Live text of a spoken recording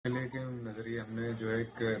हमने जो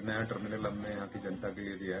एक नया टर्मिनल हमने यहाँ की जनता के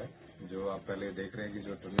लिए दिया है। जो आप पहले देख रहे हैं कि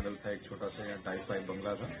जो टर्मिनल था एक छोटा सा यहाँ टाइप 5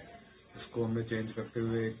 बंगला था, उसको हमने चेंज करते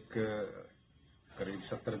हुए एक करीब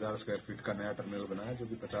 70,000 स्क्वायर फीट का नया टर्मिनल बनाया, जो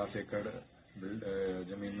कि 50 एकड़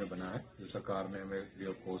जमीन में बना है, जो सरकार ने हमें फ्री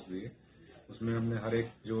ऑफ कॉस्ट दी है। उसमें हमने हर एक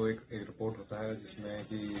जो एक एयरपोर्ट होता है जिसमें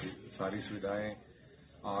कि सारी सुविधाएं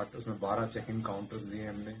 8 उसमें 12 चेक इन काउंटर्स दिए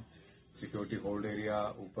हमने, सिक्योरिटी होल्ड एरिया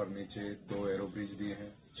ऊपर नीचे 2 एरो ब्रिज दिए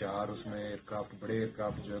हैं, 4 उसमें एयरक्राफ्ट बड़े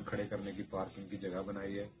एयरक्राफ्ट जो है खड़े करने की पार्किंग की जगह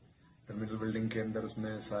बनाई है। टर्मिनल बिल्डिंग के अंदर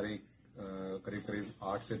उसमें सारी करीब करीब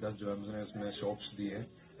 8 से 10 जो है उसने उसमें शॉप्स दी है,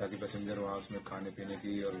 ताकि पैसेंजर वहाँ उसमें खाने पीने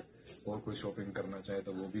की और कोई शॉपिंग करना चाहे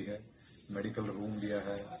तो वो भी है। मेडिकल रूम दिया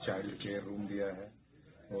है, चाइल्ड केयर रूम दिया है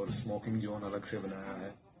और स्मोकिंग जोन अलग से बनाया है।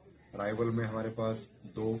 अराइवल में हमारे पास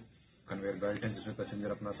 2 कन्वेयर बेल्ट हैं जिसमें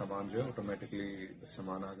पैसेंजर अपना सामान जो है ऑटोमेटिकली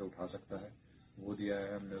सामान आके उठा सकता है, वो दिया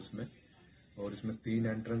है हमने उसमें। और इसमें 3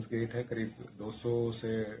 एंट्रेंस गेट है, करीब 200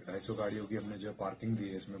 से 250 गाड़ियों की हमने जो पार्किंग दी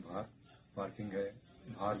है। इसमें बाहर पार्किंग है,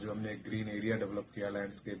 बाहर जो हमने एक ग्रीन एरिया डेवलप किया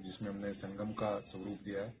लैंडस्केप, जिसमें हमने संगम का स्वरूप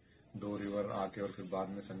दिया है, 2 रिवर आके और फिर बाद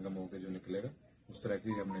में संगम होके जो निकलेगा, उस तरह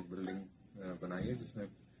की हमने एक बिल्डिंग बनाई है, जिसमें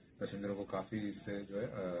पैसेंजरों को काफी इससे जो है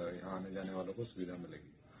यहाँ आने जाने वालों को सुविधा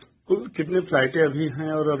मिलेगी। कुल कितने फ्लाइटें अभी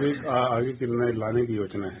हैं और अभी आगे कितने लाने की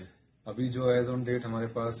योजना है? अभी जो एज ऑन डेट हमारे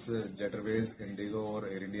पास जेटरवेज, इंडिगो और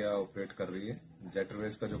एयर इंडिया ऑपरेट कर रही है।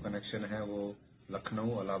 जेटरवेज का जो कनेक्शन है वो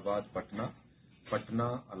लखनऊ, इलाहाबाद, पटना, पटना,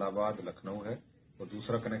 इलाहाबाद, लखनऊ है। और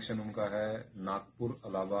दूसरा कनेक्शन उनका है नागपुर,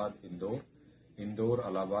 इलाहाबाद, इंदौर, इंदौर,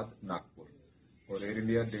 इलाहाबाद, नागपुर। और एयर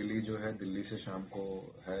इंडिया दिल्ली जो है दिल्ली से शाम को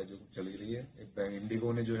है जो चली रही है।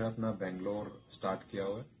 इंडिगो ने जो है अपना बेंगलोर स्टार्ट किया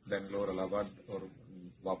हुआ है, बेंगलोर, इलाहाबाद और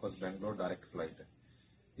वापस बेंगलोर डायरेक्ट फ्लाइट है।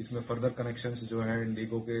 इसमें फर्दर कनेक्शंस जो हैं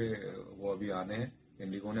इंडिगो के वो अभी आने हैं।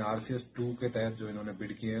 इंडिगो ने RCS 2 के तहत जो इन्होंने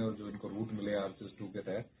बिड किए हैं और जो इनको रूट मिले RCS 2 के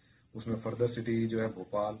तहत, उसमें फर्दर सिटी जो है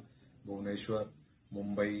भोपाल, भुवनेश्वर,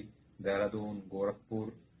 मुंबई, देहरादून,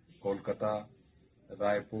 गोरखपुर, कोलकाता,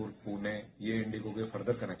 रायपुर, पुणे, ये इंडिगो के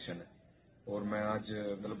फर्दर कनेक्शन है। और मैं आज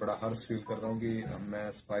मतलब बड़ा हर्ष फील कर रहा हूँ कि मैं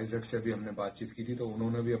स्पाइसजेट से भी हमने बातचीत की थी, तो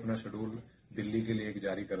उन्होंने भी अपना शेड्यूल दिल्ली के लिए एक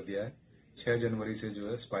जारी कर दिया है। 6 जनवरी से जो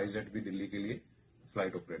है स्पाइसजेट भी दिल्ली के लिए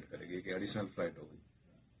फ्लाइट ऑपरेट करेगी, एक एडिशनल फ्लाइट होगी।